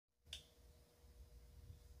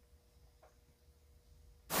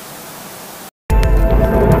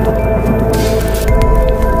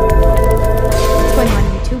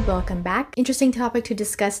back. Interesting topic to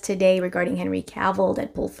discuss today regarding Henry Cavill,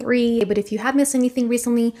 Deadpool 3. But if you have missed anything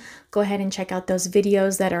recently, go ahead and check out those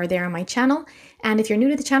videos that are there on my channel. And if you're new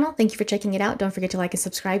to the channel, thank you for checking it out. Don't forget to like and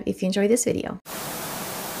subscribe if you enjoy this video.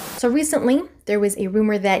 So recently, there was a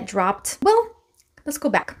rumor that dropped, well, let's go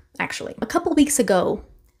back, actually. A couple weeks ago,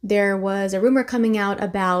 there was a rumor coming out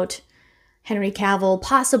about Henry Cavill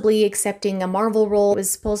possibly accepting a Marvel role. It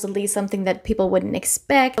was supposedly something that people wouldn't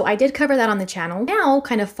expect. So I did cover that on the channel. Now,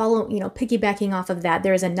 kind of piggybacking off of that,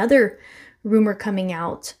 there's another rumor coming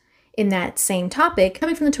out in that same topic,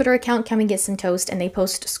 coming from the Twitter account, Come and Get Some Toast, and they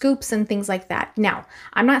post scoops and things like that. Now,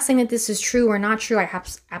 I'm not saying that this is true or not true. I have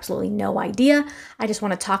absolutely no idea. I just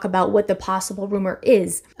want to talk about what the possible rumor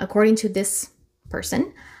is. According to this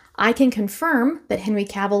person, I can confirm that Henry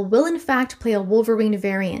Cavill will in fact play a Wolverine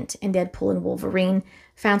variant in Deadpool and Wolverine.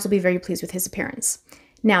 Fans will be very pleased with his appearance.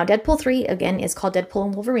 Now, Deadpool 3, again, is called Deadpool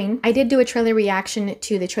and Wolverine. I did do a trailer reaction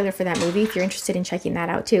to the trailer for that movie if you're interested in checking that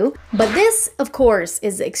out too. But this, of course,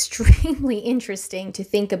 is extremely interesting to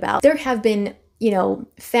think about. There have been,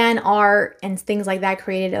 fan art and things like that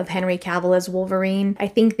created of Henry Cavill as Wolverine. I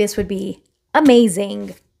think this would be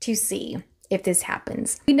amazing to see if this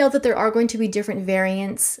happens. We know that there are going to be different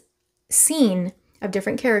variants seen of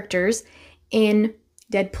different characters in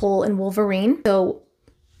Deadpool and Wolverine. So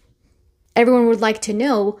everyone would like to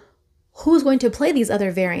know who's going to play these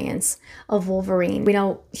other variants of Wolverine. We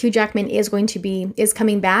know Hugh Jackman is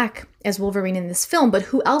coming back as Wolverine in this film, but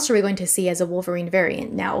who else are we going to see as a Wolverine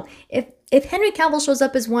variant? Now, if Henry Cavill shows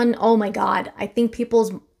up as one, oh my God, I think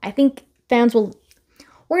fans will,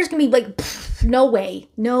 we're just gonna be like, no way,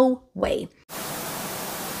 no way.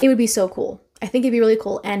 It would be so cool. I think it'd be really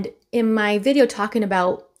cool. And in my video talking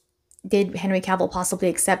about did Henry Cavill possibly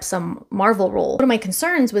accept some Marvel role, one of my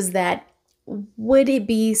concerns was that would it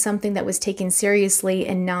be something that was taken seriously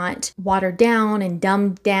and not watered down and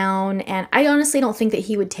dumbed down? And I honestly don't think that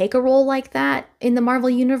he would take a role like that in the Marvel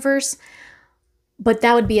universe, but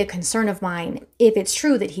that would be a concern of mine if it's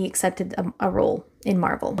true that he accepted a role in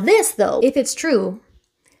Marvel. This, though, if it's true,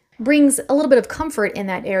 brings a little bit of comfort in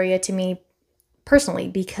that area to me personally,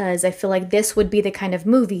 because I feel like this would be the kind of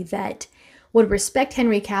movie that would respect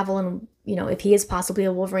Henry Cavill and, if he is possibly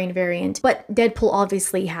a Wolverine variant. But Deadpool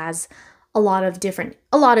obviously has a lot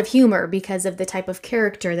of humor because of the type of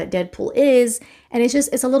character that Deadpool is. And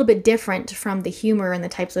it's a little bit different from the humor and the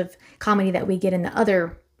types of comedy that we get in the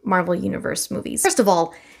other Marvel Universe movies. First of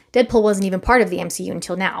all, Deadpool wasn't even part of the MCU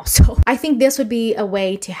until now. So I think this would be a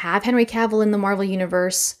way to have Henry Cavill in the Marvel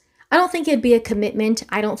Universe. I don't think it'd be a commitment.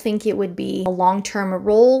 I don't think it would be a long-term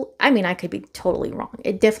role. I mean, I could be totally wrong.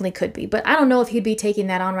 It definitely could be. But I don't know if he'd be taking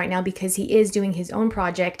that on right now because he is doing his own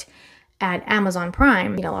project at Amazon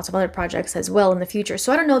Prime. Lots of other projects as well in the future.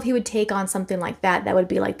 So I don't know if he would take on something like that. That would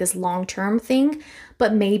be like this long-term thing.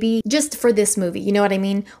 But maybe just for this movie, you know what I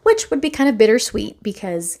mean? Which would be kind of bittersweet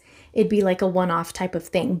because it'd be like a one-off type of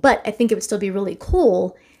thing. But I think it would still be really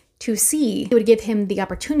cool to see. It would give him the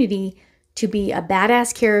opportunity to be a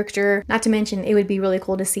badass character. Not to mention, it would be really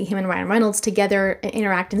cool to see him and Ryan Reynolds together and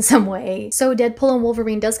interact in some way. So Deadpool and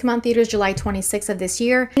Wolverine does come out in theaters July 26th of this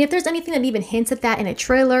year. And if there's anything that even hints at that in a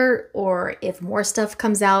trailer, or if more stuff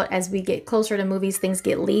comes out as we get closer to movies, things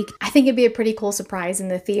get leaked, I think it'd be a pretty cool surprise in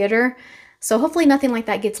the theater. So hopefully nothing like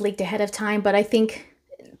that gets leaked ahead of time, but I think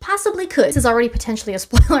possibly could. This is already potentially a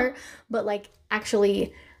spoiler, but like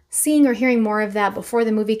actually seeing or hearing more of that before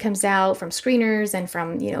the movie comes out from screeners and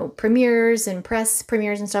from, premieres and press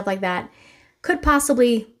premieres and stuff like that could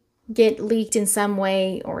possibly get leaked in some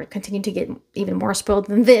way or continue to get even more spoiled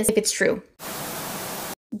than this if it's true.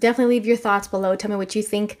 Definitely leave your thoughts below. Tell me what you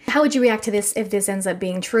think. How would you react to this if this ends up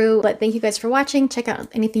being true? But thank you guys for watching. Check out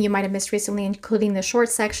anything you might have missed recently, including the short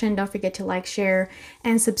section. Don't forget to like, share,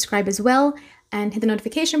 and subscribe as well. And hit the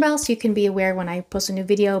notification bell so you can be aware when I post a new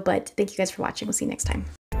video. But thank you guys for watching. We'll see you next time.